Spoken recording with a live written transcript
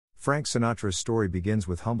Frank Sinatra's story begins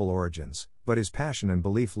with humble origins, but his passion and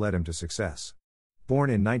belief led him to success.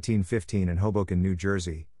 Born in 1915 in Hoboken, New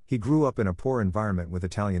Jersey, he grew up in a poor environment with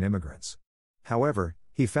Italian immigrants. However,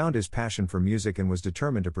 he found his passion for music and was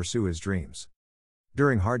determined to pursue his dreams.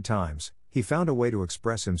 During hard times, he found a way to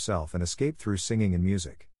express himself and escape through singing and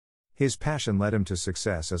music. His passion led him to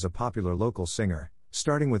success as a popular local singer,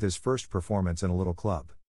 starting with his first performance in a little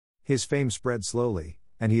club. His fame spread slowly,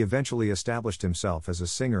 and he eventually established himself as a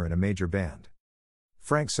singer in a major band.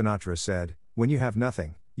 Frank Sinatra said, "When you have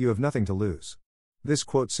nothing, you have nothing to lose." This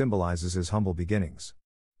quote symbolizes his humble beginnings.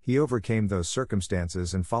 He overcame those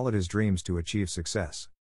circumstances and followed his dreams to achieve success.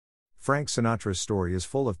 Frank Sinatra's story is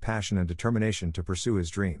full of passion and determination to pursue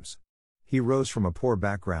his dreams. He rose from a poor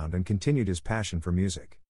background and continued his passion for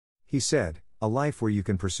music. He said, "A life where you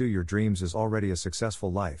can pursue your dreams is already a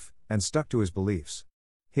successful life," and stuck to his beliefs.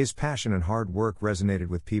 His passion and hard work resonated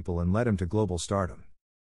with people and led him to global stardom.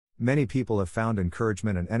 Many people have found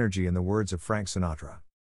encouragement and energy in the words of Frank Sinatra.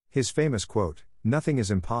 His famous quote, "Nothing is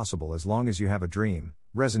impossible as long as you have a dream,"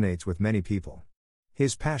 resonates with many people.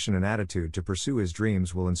 His passion and attitude to pursue his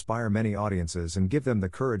dreams will inspire many audiences and give them the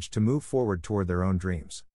courage to move forward toward their own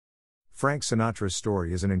dreams. Frank Sinatra's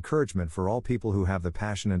story is an encouragement for all people who have the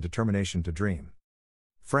passion and determination to dream.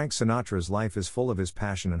 Frank Sinatra's life is full of his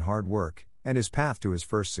passion and hard work, and his path to his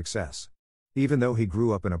first success. Even though he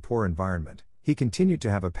grew up in a poor environment, he continued to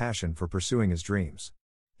have a passion for pursuing his dreams.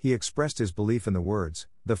 He expressed his belief in the words,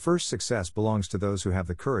 "The first success belongs to those who have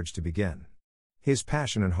the courage to begin." His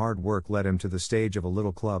passion and hard work led him to the stage of a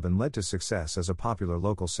little club and led to success as a popular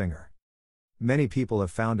local singer. Many people have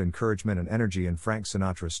found encouragement and energy in Frank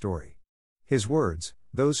Sinatra's story. His words,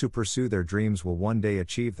 "Those who pursue their dreams will one day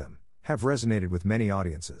achieve them," have resonated with many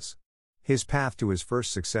audiences. His path to his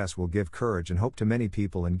first success will give courage and hope to many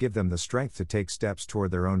people and give them the strength to take steps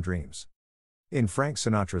toward their own dreams. In Frank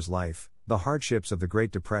Sinatra's life, the hardships of the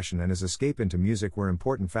Great Depression and his escape into music were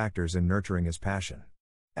important factors in nurturing his passion.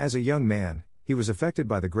 As a young man, he was affected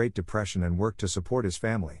by the Great Depression and worked to support his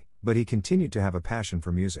family, but he continued to have a passion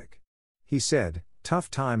for music. He said,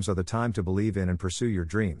 "Tough times are the time to believe in and pursue your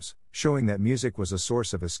dreams," showing that music was a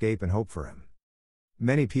source of escape and hope for him.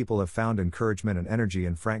 Many people have found encouragement and energy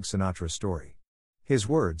in Frank Sinatra's story. His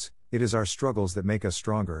words, "It is our struggles that make us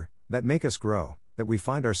stronger, that make us grow, that we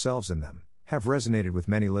find ourselves in them," have resonated with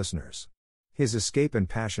many listeners. His escape and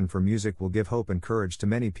passion for music will give hope and courage to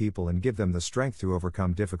many people and give them the strength to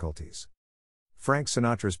overcome difficulties. Frank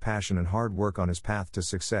Sinatra's passion and hard work on his path to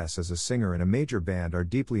success as a singer in a major band are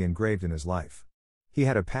deeply engraved in his life. He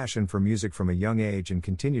had a passion for music from a young age and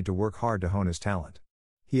continued to work hard to hone his talent.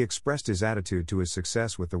 He expressed his attitude to his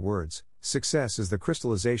success with the words, "Success is the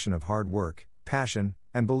crystallization of hard work, passion,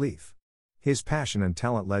 and belief." His passion and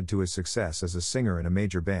talent led to his success as a singer in a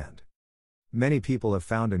major band. Many people have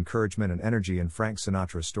found encouragement and energy in Frank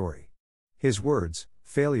Sinatra's story. His words,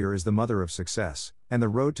 "Failure is the mother of success, and the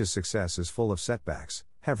road to success is full of setbacks,"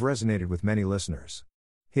 have resonated with many listeners.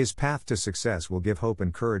 His path to success will give hope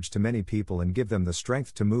and courage to many people and give them the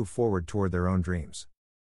strength to move forward toward their own dreams.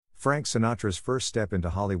 Frank Sinatra's first step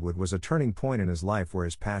into Hollywood was a turning point in his life where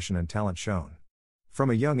his passion and talent shone.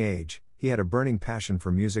 From a young age, he had a burning passion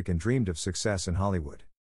for music and dreamed of success in Hollywood.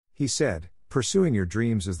 He said, "Pursuing your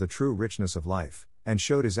dreams is the true richness of life," and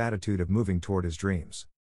showed his attitude of moving toward his dreams.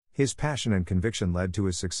 His passion and conviction led to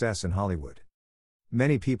his success in Hollywood.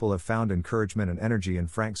 Many people have found encouragement and energy in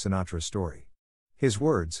Frank Sinatra's story. His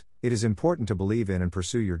words, "It is important to believe in and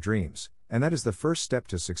pursue your dreams, and that is the first step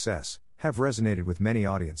to success," have resonated with many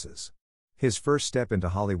audiences. His first step into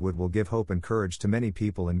Hollywood will give hope and courage to many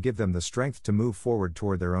people and give them the strength to move forward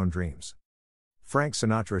toward their own dreams. Frank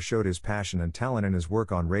Sinatra showed his passion and talent in his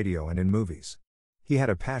work on radio and in movies. He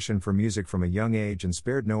had a passion for music from a young age and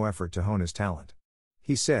spared no effort to hone his talent.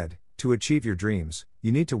 He said, "To achieve your dreams,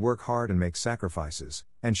 you need to work hard and make sacrifices,"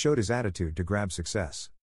 and showed his attitude to grab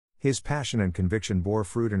success. His passion and conviction bore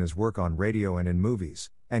fruit in his work on radio and in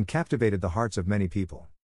movies, and captivated the hearts of many people.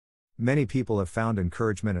 Many people have found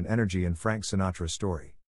encouragement and energy in Frank Sinatra's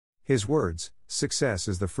story. His words, "Success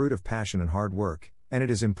is the fruit of passion and hard work, and it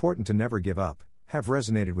is important to never give up," have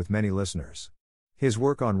resonated with many listeners. His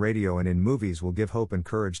work on radio and in movies will give hope and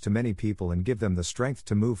courage to many people and give them the strength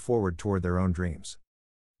to move forward toward their own dreams.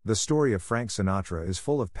 The story of Frank Sinatra is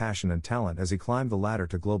full of passion and talent as he climbed the ladder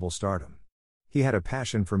to global stardom. He had a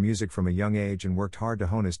passion for music from a young age and worked hard to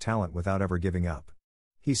hone his talent without ever giving up.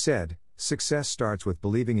 He said, "Success starts with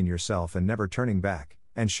believing in yourself and never turning back,"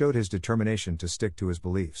 and showed his determination to stick to his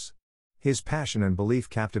beliefs. His passion and belief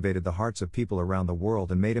captivated the hearts of people around the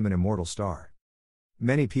world and made him an immortal star.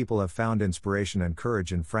 Many people have found inspiration and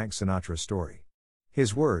courage in Frank Sinatra's story.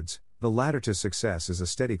 His words, The ladder to success is a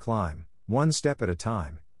steady climb, one step at a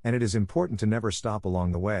time, and it is important to never stop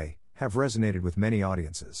along the way, have resonated with many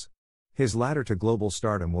audiences. His ladder to global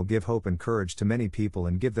stardom will give hope and courage to many people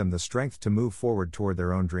and give them the strength to move forward toward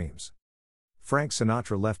their own dreams. Frank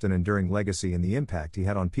Sinatra left an enduring legacy in the impact he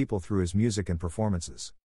had on people through his music and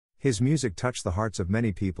performances. His music touched the hearts of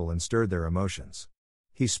many people and stirred their emotions.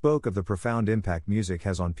 He spoke of the profound impact music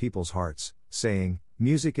has on people's hearts, saying,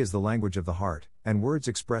 "Music is the language of the heart, and words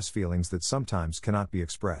express feelings that sometimes cannot be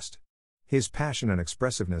expressed." His passion and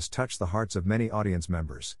expressiveness touched the hearts of many audience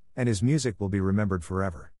members, and his music will be remembered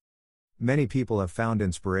forever. Many people have found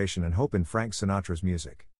inspiration and hope in Frank Sinatra's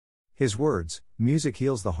music. His words, "Music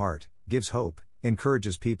heals the heart, gives hope,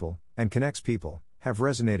 encourages people, and connects people," have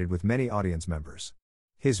resonated with many audience members.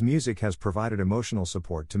 His music has provided emotional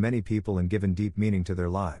support to many people and given deep meaning to their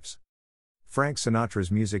lives. Frank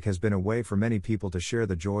Sinatra's music has been a way for many people to share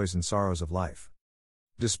the joys and sorrows of life.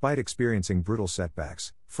 Despite experiencing brutal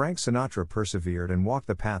setbacks, Frank Sinatra persevered and walked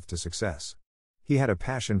the path to success. He had a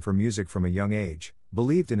passion for music from a young age,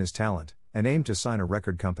 believed in his talent, and aimed to sign a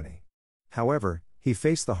record company. However, he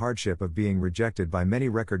faced the hardship of being rejected by many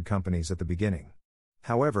record companies at the beginning.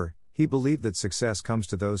 However, he believed that success comes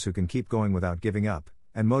to those who can keep going without giving up,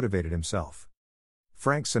 and motivated himself.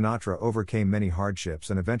 Frank Sinatra overcame many hardships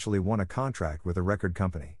and eventually won a contract with a record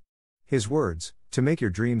company. His words, "To make your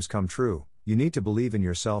dreams come true, you need to believe in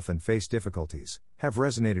yourself and face difficulties," have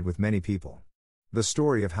resonated with many people. The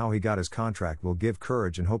story of how he got his contract will give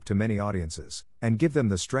courage and hope to many audiences, and give them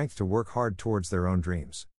the strength to work hard towards their own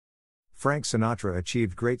dreams. Frank Sinatra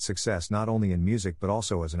achieved great success not only in music but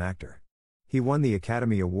also as an actor. He won the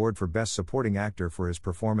Academy Award for Best Supporting Actor for his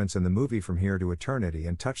performance in the movie From Here to Eternity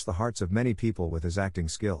and touched the hearts of many people with his acting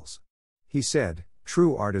skills. He said,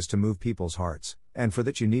 "True art is to move people's hearts, and for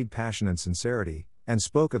that you need passion and sincerity," and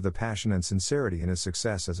spoke of the passion and sincerity in his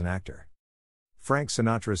success as an actor. Frank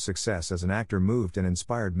Sinatra's success as an actor moved and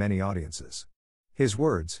inspired many audiences. His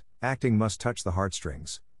words, "Acting must touch the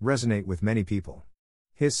heartstrings," resonate with many people.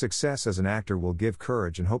 His success as an actor will give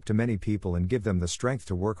courage and hope to many people and give them the strength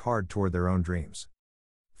to work hard toward their own dreams.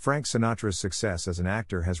 Frank Sinatra's success as an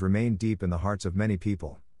actor has remained deep in the hearts of many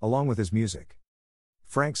people, along with his music.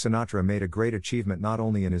 Frank Sinatra made a great achievement not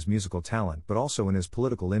only in his musical talent but also in his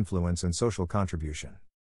political influence and social contribution.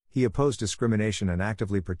 He opposed discrimination and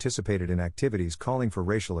actively participated in activities calling for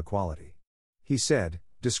racial equality. He said,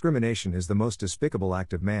 "Discrimination is the most despicable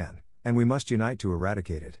act of man, and we must unite to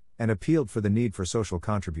eradicate it," and appealed for the need for social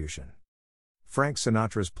contribution. Frank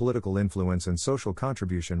Sinatra's political influence and social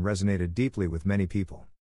contribution resonated deeply with many people.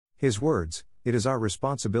 His words, "It is our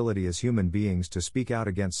responsibility as human beings to speak out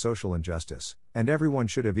against social injustice, and everyone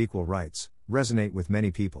should have equal rights," resonate with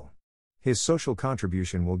many people. His social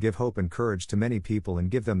contribution will give hope and courage to many people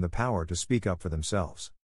and give them the power to speak up for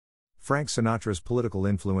themselves. Frank Sinatra's political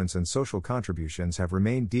influence and social contributions have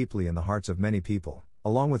remained deeply in the hearts of many people,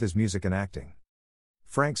 along with his music and acting.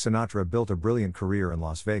 Frank Sinatra built a brilliant career in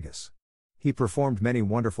Las Vegas. He performed many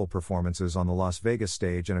wonderful performances on the Las Vegas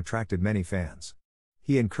stage and attracted many fans.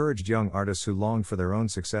 He encouraged young artists who longed for their own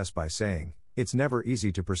success by saying, "It's never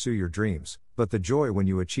easy to pursue your dreams, but the joy when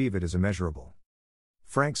you achieve it is immeasurable."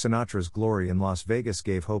 Frank Sinatra's glory in Las Vegas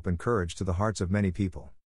gave hope and courage to the hearts of many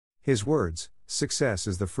people. His words, "Success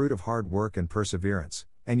is the fruit of hard work and perseverance,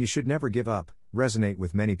 and you should never give up," resonate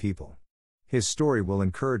with many people. His story will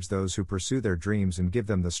encourage those who pursue their dreams and give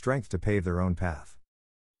them the strength to pave their own path.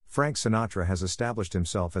 Frank Sinatra has established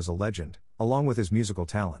himself as a legend, along with his musical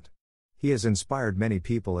talent. He has inspired many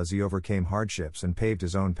people as he overcame hardships and paved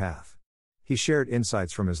his own path. He shared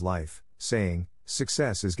insights from his life, saying,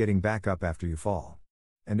 "Success is getting back up after you fall.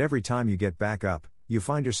 And every time you get back up, you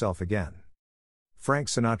find yourself again." Frank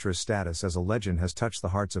Sinatra's status as a legend has touched the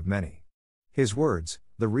hearts of many. His words,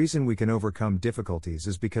 "The reason we can overcome difficulties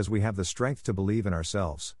is because we have the strength to believe in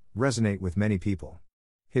ourselves," resonate with many people.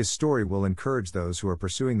 His story will encourage those who are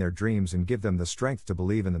pursuing their dreams and give them the strength to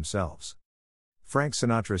believe in themselves. Frank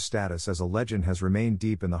Sinatra's status as a legend has remained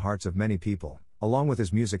deep in the hearts of many people, along with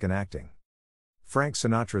his music and acting. Frank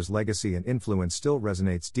Sinatra's legacy and influence still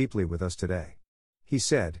resonates deeply with us today. He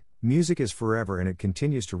said, "Music is forever and it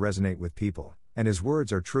continues to resonate with people," and his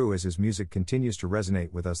words are true as his music continues to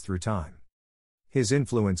resonate with us through time. His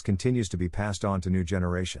influence continues to be passed on to new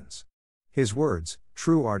generations. His words,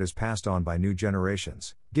 "True art is passed on by new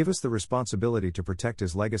generations," give us the responsibility to protect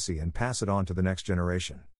his legacy and pass it on to the next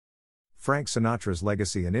generation. Frank Sinatra's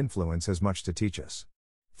legacy and influence has much to teach us.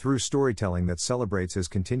 Through storytelling that celebrates his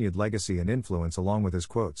continued legacy and influence along with his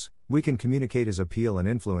quotes, we can communicate his appeal and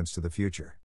influence to the future.